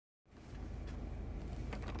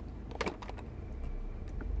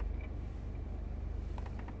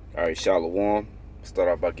All right, Shalom. Start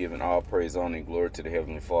off by giving all praise, honor, and glory to the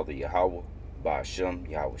Heavenly Father, Yahawah,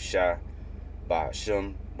 Bahashem, Yahawashi,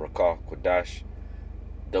 Bahashem, Rakah, Quadash.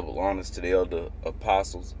 Double honors to the elder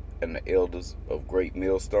apostles and the elders of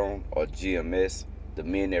Greatmillstone, or GMS, the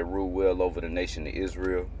men that rule well over the nation of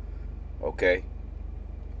Israel. Okay?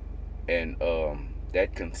 And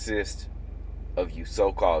that consists of you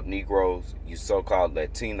so-called Negroes, you so-called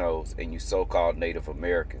Latinos, and you so-called Native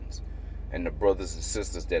Americans, and the brothers and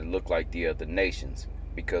sisters that look like the other nations,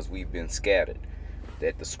 because we've been scattered,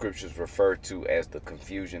 that the scriptures refer to as the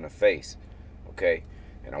confusion of face. Okay?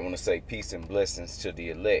 And I want to say peace and blessings to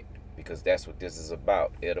the elect, because that's what this is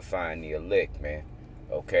about, edifying the elect, man.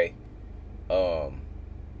 Okay?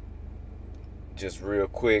 Just real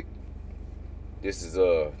quick, this is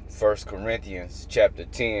 1 Corinthians chapter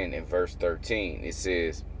 10 and verse 13. It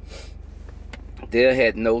says, "There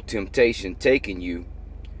had no temptation taken you,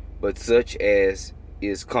 but such as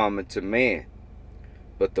is common to man.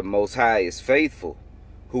 But the Most High is faithful,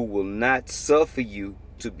 who will not suffer you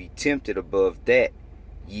to be tempted above that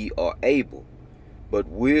ye are able, but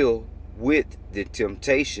will with the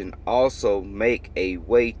temptation also make a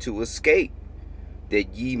way to escape,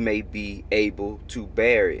 that ye may be able to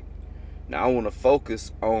bear it." Now I want to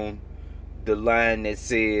focus on the line that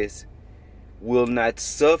says, "will not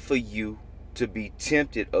suffer you to be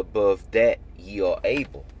tempted above that ye are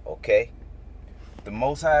able." Okay? The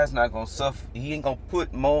Most High is not going to suffer. He ain't going to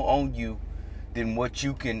put more on you than what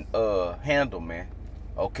you can handle, man.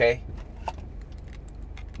 Okay?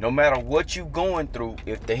 No matter what you going through,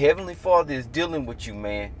 if the Heavenly Father is dealing with you,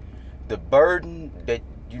 man, the burden that,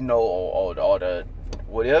 you know, or the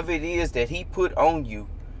whatever it is that he put on you,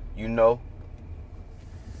 you know,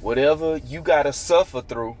 whatever you got to suffer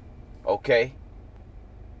through, okay,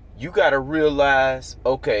 you got to realize,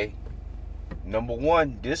 okay, number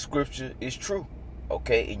one, this scripture is true,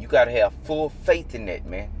 okay, and you got to have full faith in that,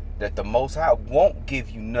 man, that the Most High won't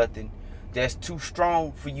give you nothing that's too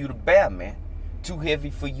strong for you to bear, man, too heavy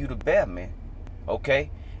for you to bear, man,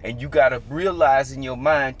 okay, and you got to realize in your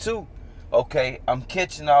mind, too, okay, I'm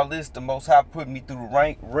catching all this, the Most High put me through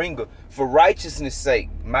the ringer for righteousness' sake,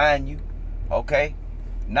 mind you, okay,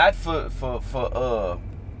 not for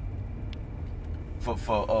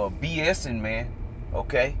BSing, man,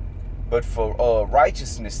 okay, but for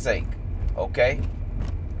righteousness' sake, okay.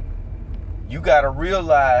 You gotta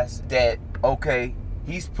realize that, okay,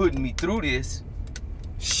 he's putting me through this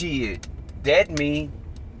shit. That means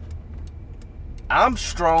I'm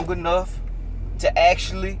strong enough to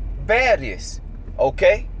actually bear this,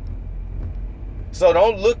 okay. So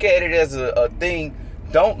don't look at it as a thing.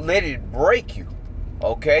 Don't let it break you.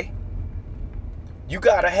 Okay, you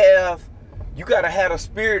gotta have the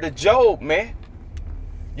spirit of Job, man.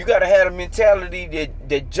 You gotta have the mentality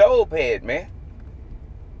that Job had, man.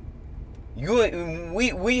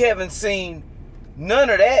 We haven't seen none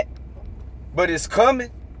of that, but it's coming.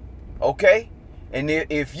 Okay, and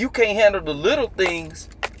if you can't handle the little things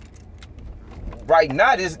right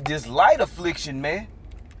now, this light affliction, man,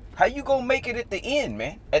 how you gonna make it at the end,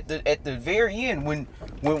 man? At the very end, when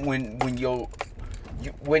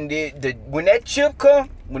that chip come,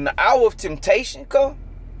 when the hour of temptation come,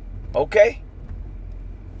 okay,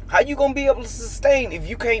 how you gonna be able to sustain if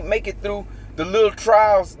you can't make it through the little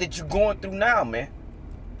trials that you're going through now, man?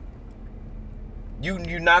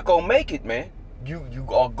 You're not gonna make it, man. You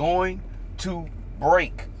are going to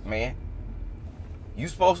break, man. You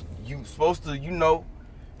supposed to, you know,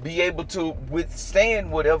 be able to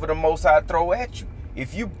withstand whatever the Most High throw at you.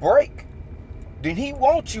 If you break, then he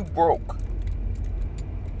wants you broke.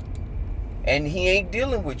 And he ain't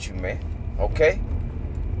dealing with you, man. Okay?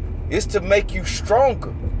 It's to make you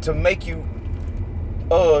stronger, to make you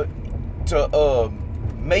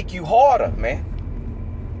make you harder, man.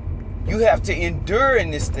 You have to endure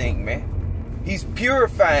in this thing, man. He's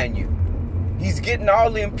purifying you. He's getting all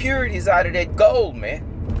the impurities out of that gold, man.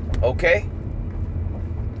 Okay?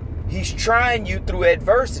 He's trying you through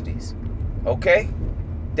adversities. Okay?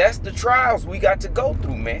 That's the trials we got to go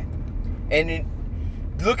through, man. And then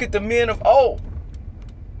look at the men of old.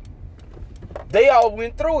 They all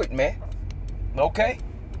went through it, man. Okay?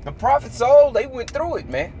 The prophets of old, they went through it,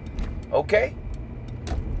 man. Okay?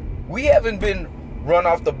 We haven't been run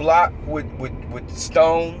off the block with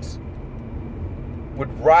stones, with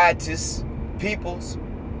riotous peoples,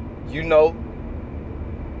 you know,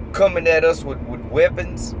 coming at us with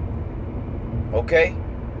weapons. Okay?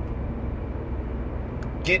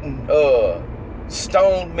 Getting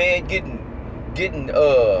stoned, man, getting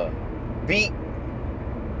beat.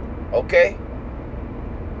 Okay?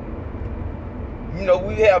 You know,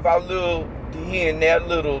 we have our little here and there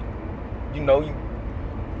little, you know,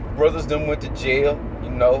 Brothers done went to jail, you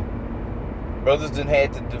know. Brothers done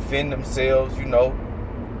had to defend themselves, you know.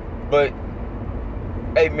 But,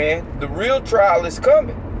 hey, man, the real trial is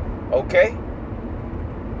coming, okay?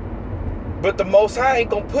 But the Most High ain't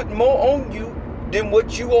gonna put more on you than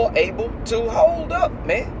what you are able to hold up,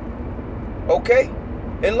 man. Okay?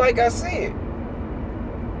 And like I said,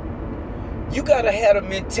 you gotta have a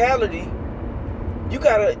mentality. You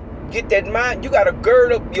gotta get that mind. You gotta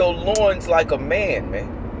gird up your loins like a man,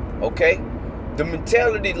 man. Okay? The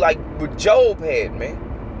mentality like what Job had, man.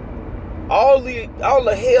 All the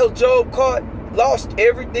hell Job caught, lost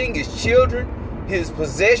everything, his children, his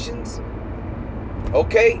possessions.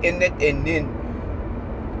 Okay, and then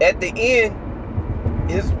at the end,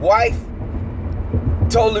 his wife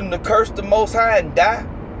told him to curse the Most High and die.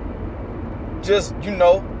 Just, you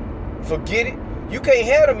know, forget it. You can't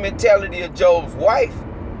have the mentality of Job's wife.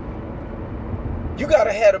 You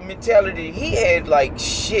gotta have the mentality he had, like,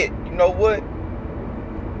 shit, you know what?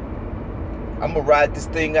 I'm gonna ride this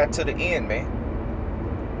thing out to the end, man.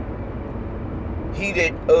 He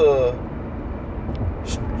that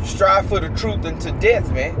strive for the truth unto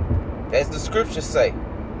death, man. As the scriptures say.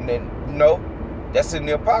 And then, you know, that's in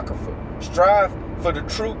the Apocrypha. Strive for the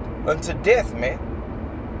truth unto death, man.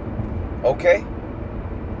 Okay?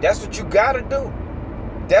 That's what you gotta do.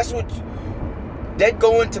 That's what that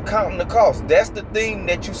go into counting the cost. That's the thing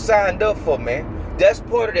that you signed up for, man. That's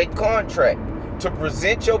part of that contract. To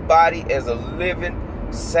present your body as a living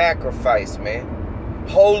sacrifice, man.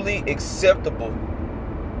 Holy, acceptable,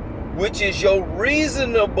 which is your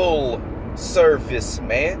reasonable service,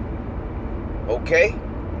 man. Okay?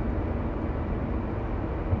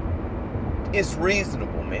 It's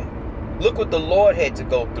reasonable, man. Look what the Lord had to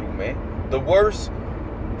go through, man. The worst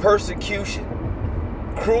persecution,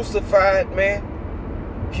 crucified, man,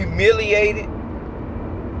 humiliated.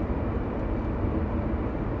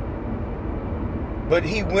 But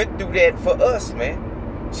he went through that for us, man.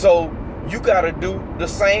 So you got to do the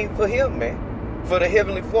same for him, man. For the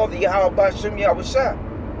Heavenly Father, Yahawashi.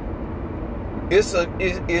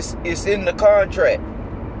 It's in the contract.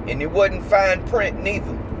 And it wasn't fine print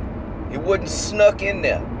neither. It wasn't snuck in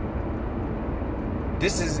there.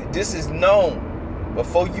 This is known.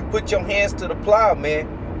 Before you put your hands to the plow, man,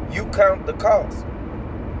 you count the cost.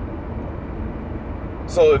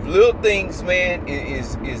 So if little things, man,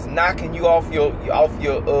 is knocking you off your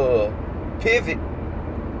pivot,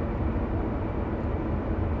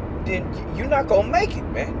 then you're not gonna make it,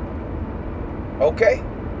 man. Okay?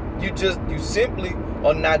 You simply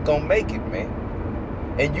are not gonna make it, man.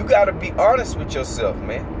 And you gotta be honest with yourself,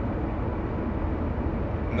 man.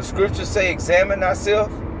 When the scriptures say examine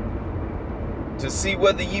ourselves to see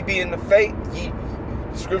whether ye be in the faith, the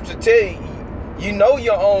scripture tell you know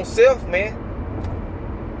your own self, man.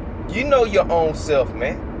 You know your own self,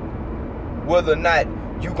 man. Whether or not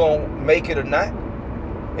you gonna make it or not.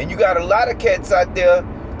 And you got a lot of cats out there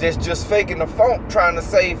that's just faking the funk trying to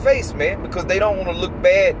save face, man, because they don't want to look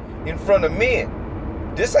bad in front of men.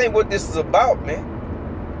 This ain't what this is about, man.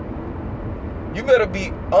 You better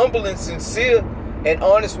be humble and sincere and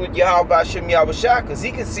honest with Yahawashi, because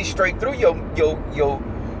he can see straight through your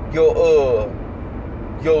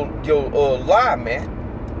lie, man.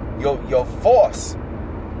 Your farce.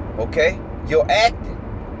 Okay? You're acting.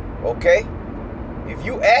 Okay? If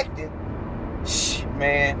you acting,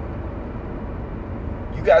 man,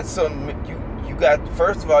 you got some, you got,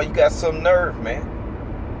 first of all, you got some nerve, man.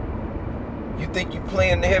 You think you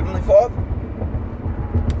playing the Heavenly Father?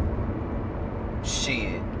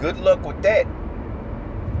 Shit, good luck with that.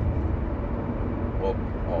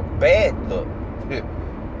 Or bad luck.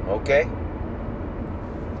 Okay?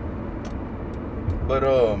 But,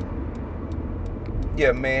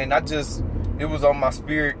 yeah, man, it was on my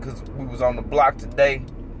spirit because we was on the block today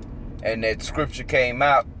and that scripture came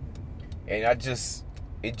out and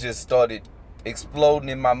it just started exploding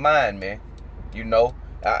in my mind, man. You know,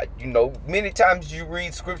 many times you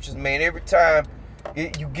read scriptures, man, every time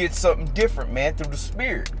you get something different, man, through the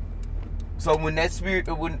spirit. So when that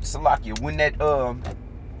when that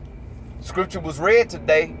scripture was read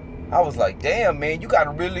today, I was like, damn, man, you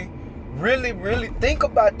gotta really, really, really think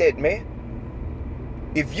about that, man.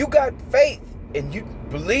 If you got faith and you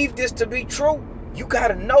believe this to be true, you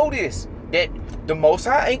gotta know this, that the Most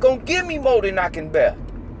High ain't gonna give me more than I can bear.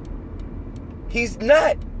 He's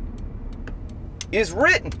not. It's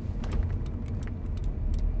written.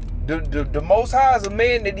 The Most High is a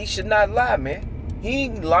man that he should not lie, man. He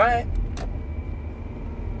ain't lying.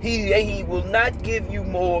 He will not give you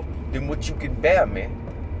more than what you can bear, man.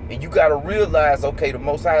 And you gotta realize, okay, the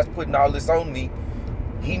Most High is putting all this on me.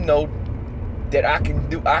 He know that I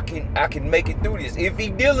can make it through this. If he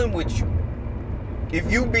dealing with you,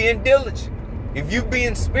 if you being diligent, if you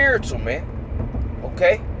being spiritual, man,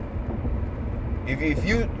 okay? If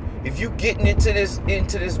you getting into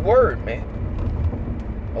this word, man,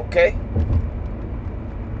 okay?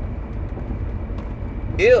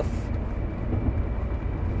 If,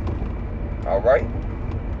 all right.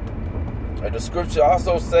 The scripture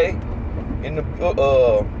also say in the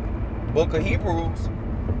book of Hebrews,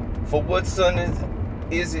 for what son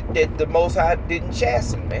is it that the Most High didn't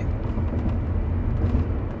chasten, man?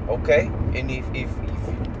 Okay, and if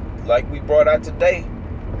like we brought out today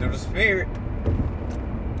through the Spirit,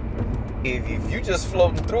 if you just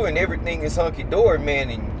floating through and everything is hunky dory, man,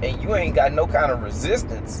 and you ain't got no kind of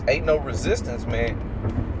resistance, ain't no resistance, man.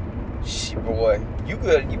 Shit, boy, you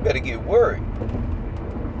better get worried.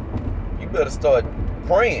 You better start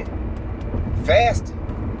praying, fasting,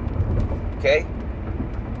 okay?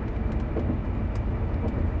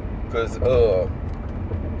 Because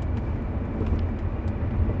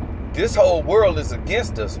this whole world is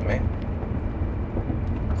against us, man.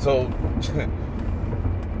 So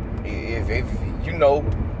if you know,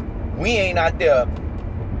 we ain't out there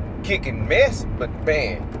kicking mess, but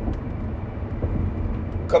man,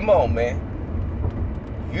 come on, man.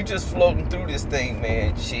 You just floating through this thing,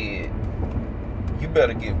 man. Shit, you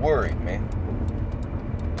better get worried, man.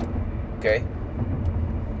 Okay.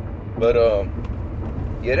 But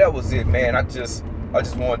yeah, that was it, man. I just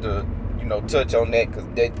wanted to, you know, touch on that, because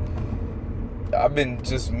I've been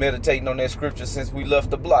just meditating on that scripture since we left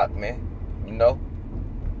the block, man. You know,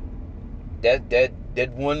 that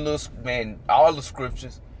one little, man, all the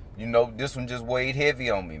scriptures, you know, this one just weighed heavy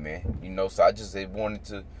on me, man. You know, so I just wanted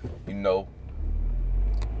to, you know,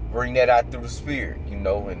 bring that out through the Spirit, you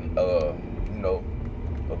know, and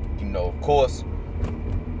you know, of course,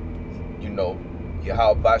 you know,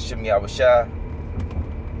 Yahawashi,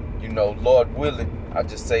 you know, Lord willing, I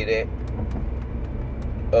just say that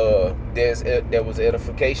there was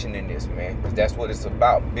edification in this, man, because that's what it's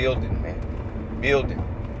about, building, man, building.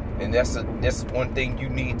 And that's one thing you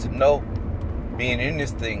need to know, being in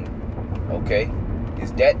this thing, okay,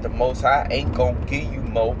 is that the Most High ain't gonna give you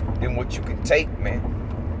more than what you can take, man.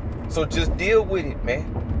 So just deal with it, man.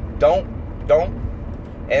 Don't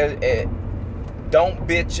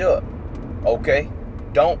bitch up, okay?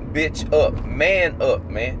 Don't bitch up. Man up,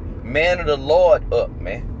 man. Man of the Lord up,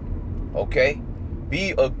 man. Okay?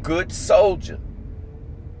 Be a good soldier.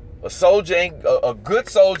 A good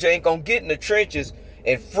soldier ain't gonna get in the trenches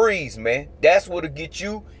and freeze, man. That's what'll get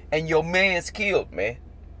you and your mans killed, man.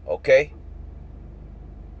 Okay?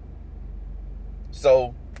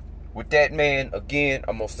 So, with that, man, again,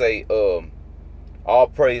 I'm gonna say, all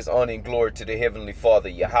praise, honor, and glory to the Heavenly Father,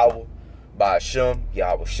 Yahawah, Ba'ashem,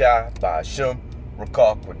 Yahawashi, Ba'ashem,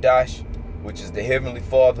 Rakah Kodash, which is the Heavenly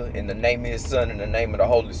Father, in the name of His Son, in the name of the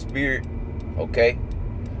Holy Spirit. Okay?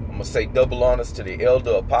 I'm gonna say double honors to the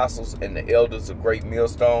elder apostles and the elders of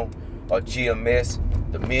Greatmillstone, or GMS,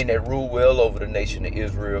 the men that rule well over the nation of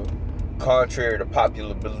Israel, contrary to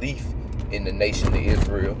popular belief in the nation of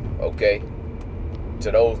Israel, okay?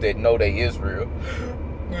 To those that know they Israel,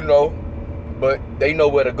 you know, but they know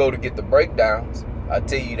where to go to get the breakdowns, I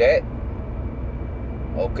tell you that,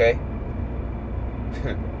 okay?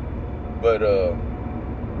 But,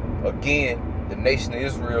 again, the nation of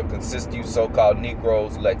Israel consists of you so-called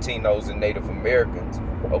Negroes, Latinos, and Native Americans,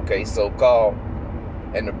 okay, so-called,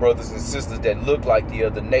 and the brothers and sisters that look like the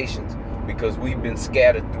other nations, because we've been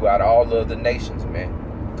scattered throughout all the other nations, man.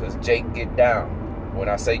 Because Jake get down. When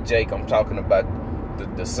I say Jake, I'm talking about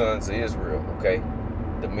the sons of Israel, okay?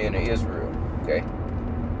 The men of Israel, okay?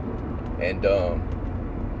 And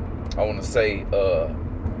I want to say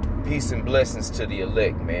peace and blessings to the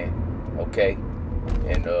elect, man, okay?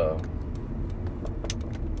 And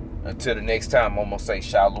until the next time, I'm going to say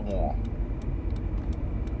shalom.